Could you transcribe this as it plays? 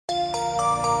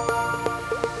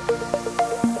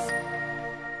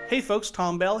Hey folks,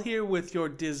 Tom Bell here with your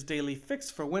Diz Daily Fix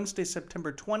for Wednesday,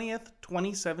 September 20th,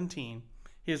 2017.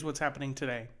 Here's what's happening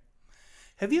today.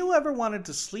 Have you ever wanted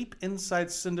to sleep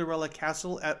inside Cinderella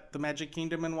Castle at the Magic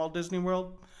Kingdom in Walt Disney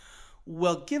World?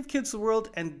 Well, Give Kids the World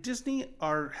and Disney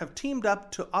have teamed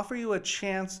up to offer you a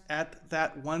chance at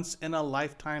that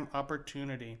once-in-a-lifetime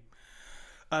opportunity.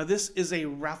 This is a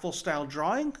raffle-style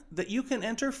drawing that you can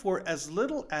enter for as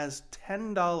little as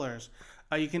 $10.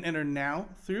 You can enter now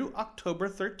through October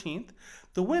 13th.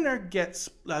 The winner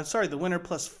the winner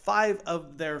plus 5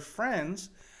 of their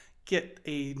friends get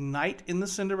a night in the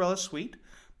Cinderella suite,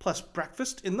 plus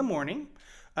breakfast in the morning,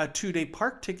 2-day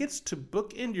park tickets to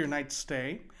book in your night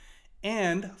stay,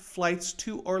 and flights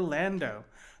to Orlando.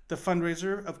 The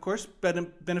fundraiser, of course,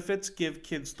 benefits Give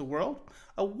Kids the World,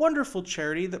 a wonderful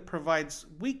charity that provides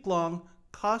week-long,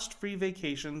 cost-free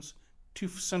vacations to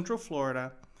Central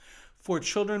Florida for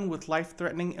children with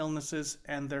life-threatening illnesses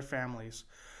and their families.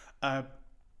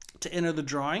 To enter the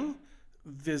drawing,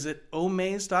 visit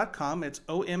omaze.com. It's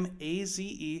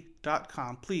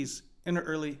OMAZE.com. Please enter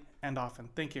early and often.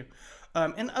 Thank you.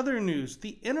 In other news,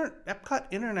 the Epcot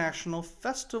International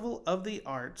Festival of the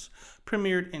Arts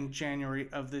premiered in January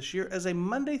of this year as a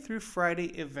Monday through Friday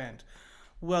event.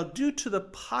 Well, due to the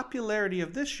popularity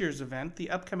of this year's event, the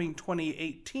upcoming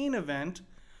 2018 event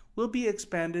will be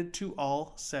expanded to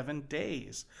all 7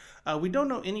 days. We don't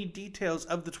know any details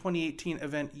of the 2018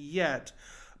 event yet,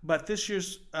 but this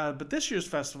year's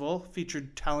festival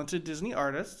featured talented Disney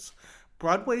artists,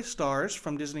 Broadway stars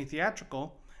from Disney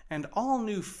Theatrical, and all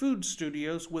new food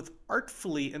studios with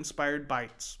artfully inspired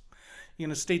bites. You're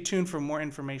going to stay tuned for more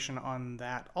information on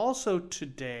that. Also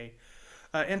today,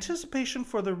 anticipation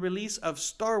for the release of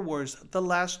Star Wars The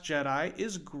Last Jedi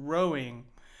is growing,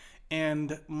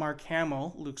 and Mark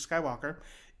Hamill, Luke Skywalker,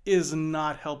 is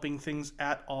not helping things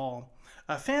at all.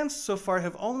 Fans so far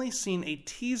have only seen a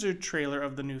teaser trailer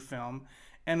of the new film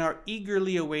and are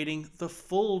eagerly awaiting the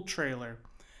full trailer.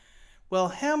 Well,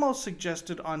 Hamill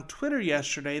suggested on Twitter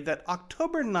yesterday that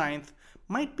October 9th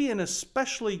might be an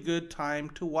especially good time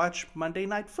to watch Monday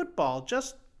Night Football,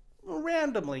 just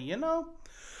randomly, you know?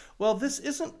 Well, this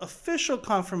isn't official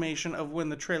confirmation of when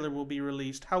the trailer will be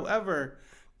released. However,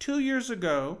 2 years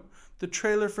ago, the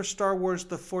trailer for Star Wars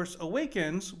The Force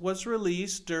Awakens was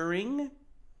released during,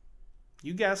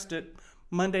 you guessed it,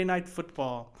 Monday Night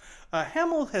Football.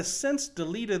 Hamill has since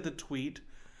deleted the tweet,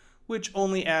 which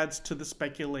only adds to the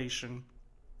speculation.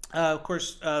 Of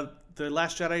course, The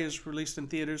Last Jedi is released in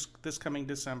theaters this coming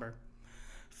December.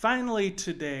 Finally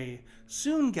today,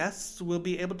 soon guests will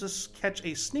be able to catch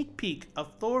a sneak peek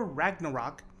of Thor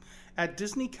Ragnarok at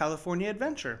Disney California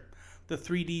Adventure. The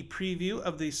 3D preview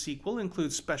of the sequel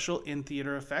includes special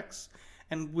in-theater effects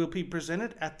and will be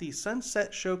presented at the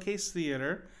Sunset Showcase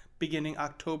Theater beginning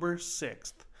October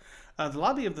 6th. The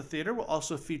lobby of the theater will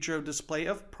also feature a display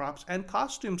of props and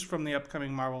costumes from the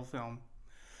upcoming Marvel film.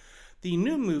 The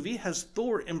new movie has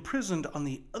Thor imprisoned on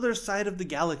the other side of the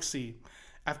galaxy.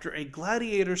 After a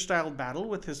gladiator-style battle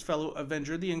with his fellow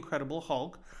Avenger, the Incredible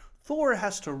Hulk, Thor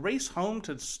has to race home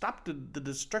to stop the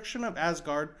destruction of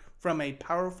Asgard from a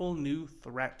powerful new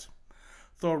threat.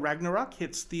 Thor Ragnarok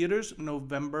hits theaters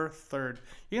November 3rd.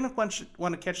 You're going to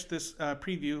want to catch this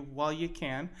preview while you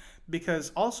can,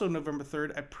 because also November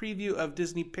 3rd, a preview of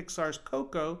Disney Pixar's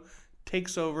Coco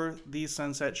takes over the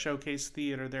Sunset Showcase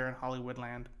Theater there in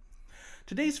Hollywoodland.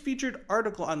 Today's featured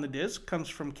article on the Diz comes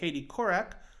from Katie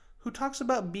Korak, who talks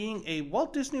about being a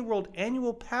Walt Disney World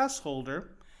annual pass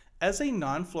holder as a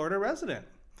non-Florida resident.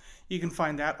 You can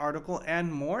find that article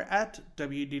and more at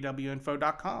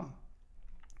wdwinfo.com.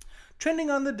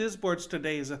 Trending on the Diz boards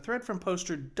today is a thread from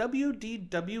poster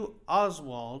WDW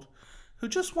Oswald, who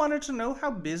just wanted to know how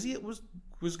busy it was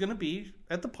going to be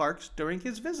at the parks during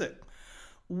his visit.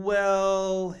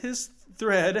 Well, his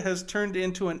thread has turned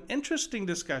into an interesting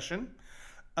discussion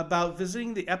about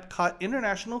visiting the Epcot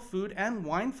International Food and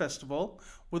Wine Festival,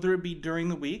 whether it be during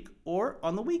the week or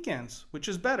on the weekends, which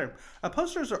is better.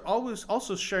 Posters are always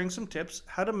also sharing some tips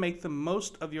how to make the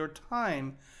most of your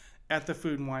time at the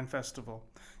Food and Wine Festival.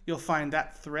 You'll find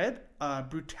that thread,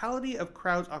 Brutality of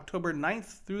Crowds, October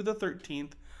 9th through the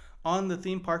 13th, on the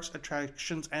Theme Parks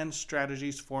Attractions and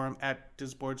Strategies forum at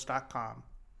disboards.com.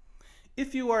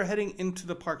 If you are heading into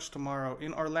the parks tomorrow,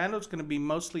 in Orlando it's going to be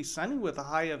mostly sunny with a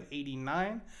high of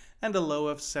 89 and a low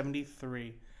of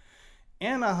 73.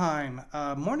 Anaheim,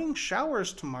 morning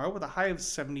showers tomorrow with a high of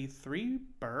 73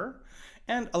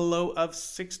 and a low of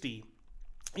 60.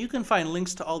 You can find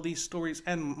links to all these stories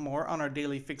and more on our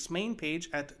Daily Fix main page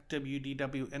at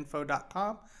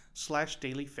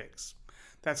wdwinfo.com/dailyfix.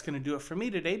 That's going to do it for me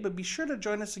today, but be sure to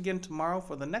join us again tomorrow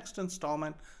for the next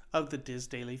installment of the Diz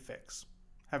Daily Fix.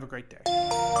 Have a great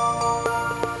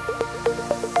day.